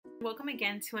Welcome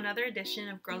again to another edition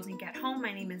of Girls Inc. at Home.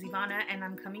 My name is Ivana and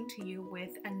I'm coming to you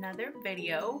with another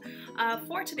video.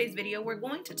 For today's video, we're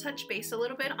going to touch base a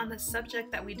little bit on the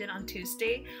subject that we did on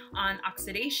Tuesday on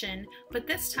oxidation, but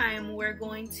this time we're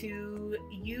going to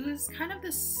use kind of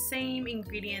the same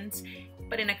ingredients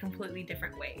but in a completely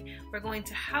different way. We're going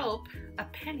to help a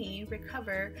penny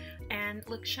recover and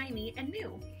look shiny and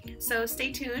new. So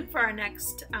stay tuned for our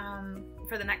next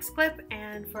for the next clip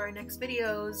and for our next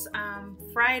videos.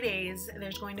 Fridays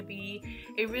there's going to be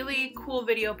a really cool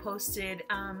video posted,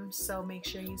 so make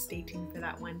sure you stay tuned for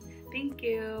that one. Thank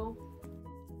you.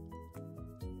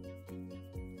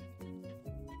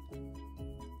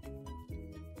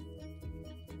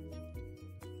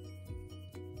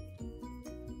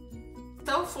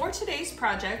 So for today's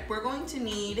project, we're going to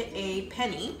need a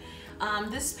penny.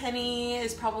 This penny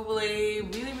is probably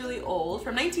really old,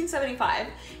 from 1975,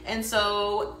 and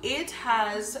so it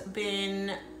has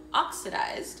been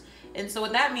oxidized. And so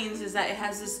what that means is that it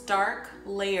has this dark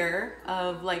layer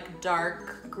of like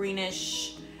dark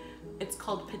greenish, it's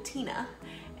called patina,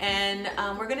 and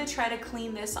we're gonna try to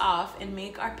clean this off and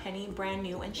make our penny brand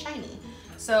new and shiny.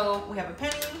 So we have a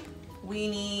penny. We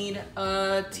need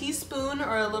a teaspoon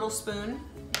or a little spoon,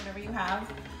 whatever you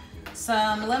have.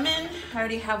 Some lemon, I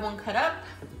already have one cut up.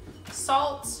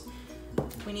 Salt,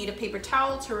 we need a paper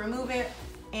towel to remove it,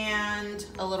 and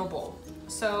a little bowl.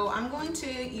 So I'm going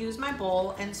to use my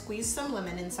bowl and squeeze some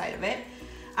lemon inside of it.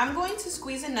 I'm going to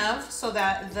squeeze enough so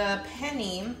that the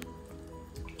penny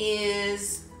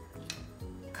is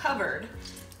covered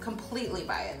completely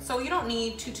by it. So you don't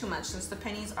need too much since the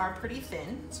pennies are pretty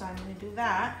thin. So I'm gonna do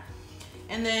that.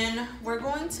 And then we're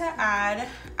going to add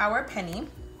our penny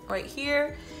right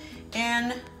here,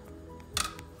 and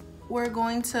we're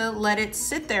going to let it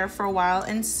sit there for a while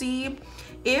and see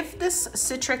if this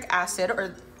citric acid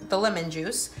or the lemon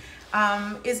juice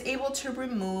is able to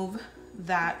remove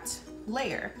that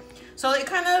layer. So it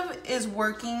kind of is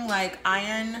working like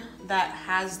iron that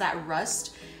has that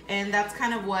rust, and that's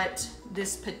kind of what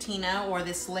this patina or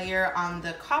this layer on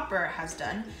the copper has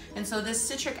done. And so this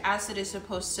citric acid is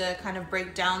supposed to kind of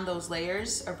break down those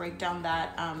layers or break down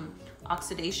that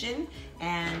oxidation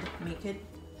and make it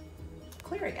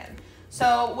clear again.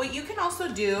 So what you can also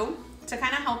do to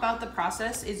kind of help out the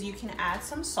process is you can add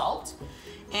some salt,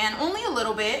 and only a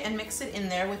little bit, and mix it in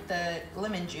there with the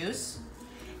lemon juice.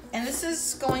 And this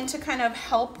is going to kind of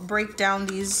help break down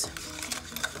these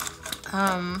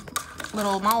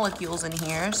little molecules in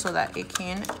here so that it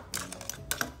can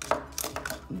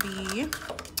be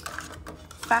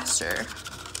faster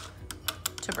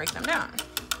to break them down.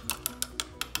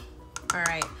 All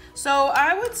right, so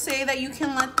I would say that you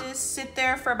can let this sit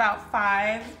there for about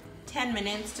 5-10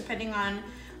 minutes, depending on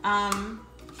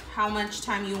how much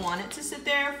time you want it to sit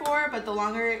there for, but the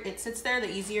longer it sits there, the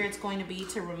easier it's going to be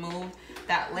to remove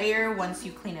that layer once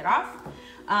you clean it off.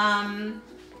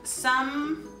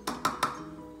 Some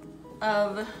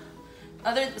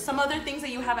other things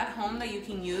that you have at home that you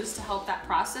can use to help that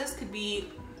process could be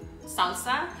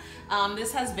salsa.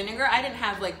 This has vinegar. I didn't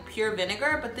have like pure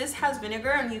vinegar, but this has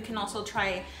vinegar, and you can also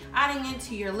try adding it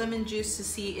to your lemon juice to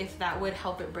see if that would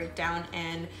help it break down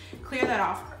and clear that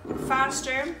off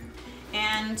faster.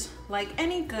 And like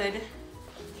any good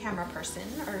camera person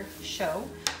or show,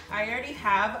 I already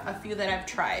have a few that I've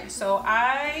tried. So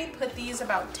I put these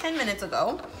about 10 minutes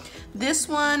ago. This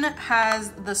one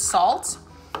has the salt,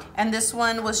 and this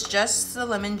one was just the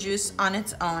lemon juice on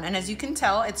its own. And as you can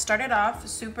tell, it started off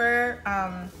super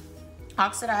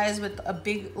oxidized with a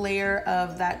big layer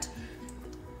of that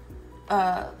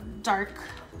dark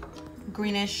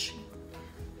greenish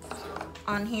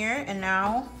on here. And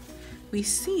now we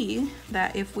see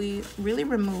that if we really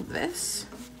remove this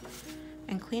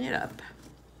and clean it up,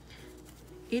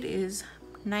 it is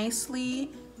nicely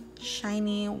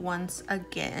shiny once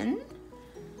again,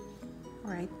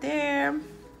 right there.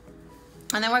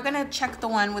 And then we're gonna check the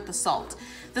one with the salt.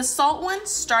 The salt one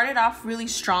started off really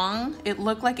strong. It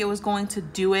looked like it was going to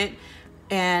do it,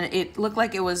 and it looked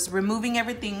like it was removing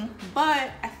everything,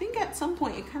 but I think at some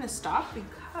point it kind of stopped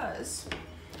because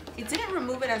it didn't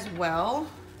remove it as well.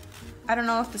 I don't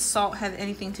know if the salt had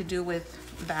anything to do with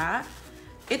that.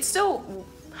 It still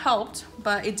helped,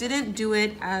 but it didn't do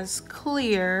it as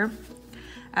clear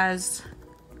as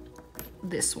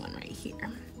this one right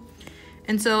here.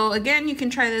 And so again, you can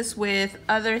try this with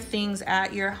other things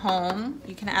at your home.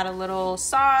 You can add a little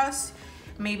sauce.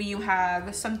 Maybe you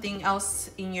have something else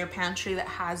in your pantry that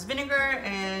has vinegar,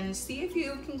 and see if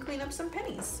you can clean up some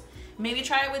pennies. Maybe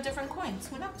try it with different coins,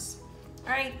 who knows?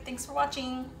 All right, thanks for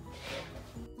watching.